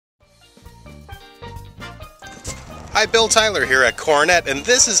Hi, Bill Tyler here at Coronet, and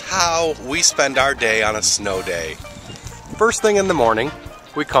this is how we spend our day on a snow day. First thing in the morning,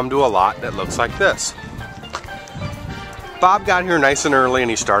 we come to a lot that looks like this. Bob got here nice and early and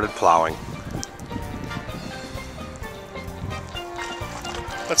he started plowing.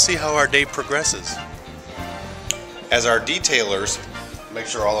 Let's see how our day progresses. As our detailers make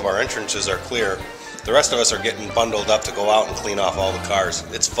sure all of our entrances are clear, the rest of us are getting bundled up to go out and clean off all the cars.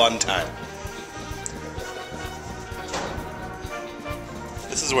 It's fun time.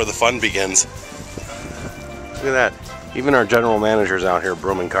 This is where the fun begins. Look at that. Even our general manager's out here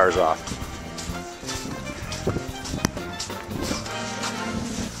brooming cars off.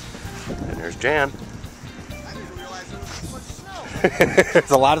 And there's Jan. I didn't realize there was so much snow.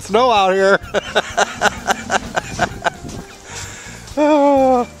 There's a lot of snow out here.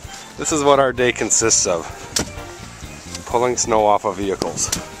 Oh, this is what our day consists of. Pulling snow off of vehicles.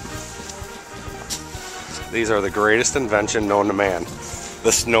 These are the greatest invention known to man.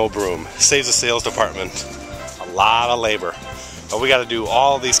 The snow broom. Saves the sales department a lot of labor. But we got to do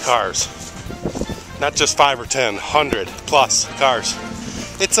all these cars. Not just 5 or 10, 100 plus cars.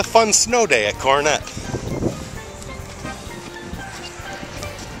 It's a fun snow day at Coronet.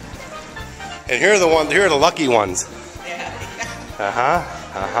 And here are the lucky ones.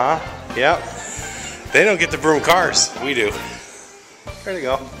 Yep. They don't get to broom cars. We do. There they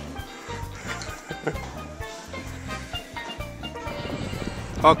go.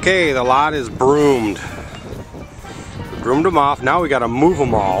 Okay, the lot is broomed. We broomed them off. Now we got to move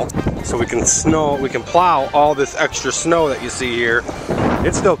them all so we can plow all this extra snow that you see here.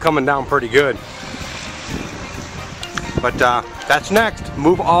 It's still coming down pretty good. But that's next.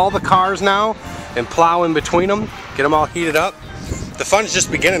 Move all the cars now and plow in between them. Get them all heated up. The fun's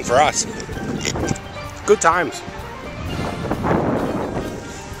just beginning for us. Good times.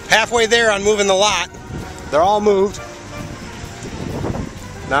 Halfway there on moving the lot. They're all moved.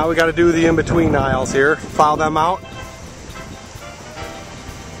 Now we got to do the in-between aisles here, plow them out.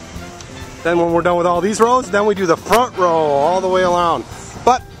 Then when we're done with all these rows, then we do the front row all the way around.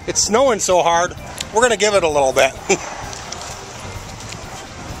 But it's snowing so hard, we're going to give it a little bit.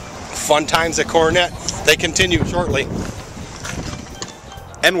 Fun times at Coronet, they continue shortly.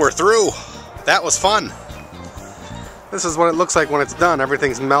 And we're through. That was fun. This is what it looks like when it's done.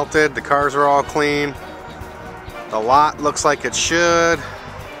 Everything's melted, the cars are all clean. The lot looks like it should.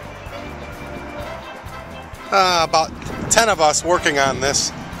 About 10 of us working on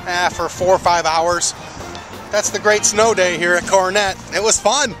this for 4 or 5 hours. That's the great snow day here at Coronet. It was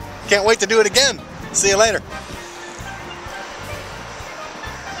fun. Can't wait to do it again. See you later.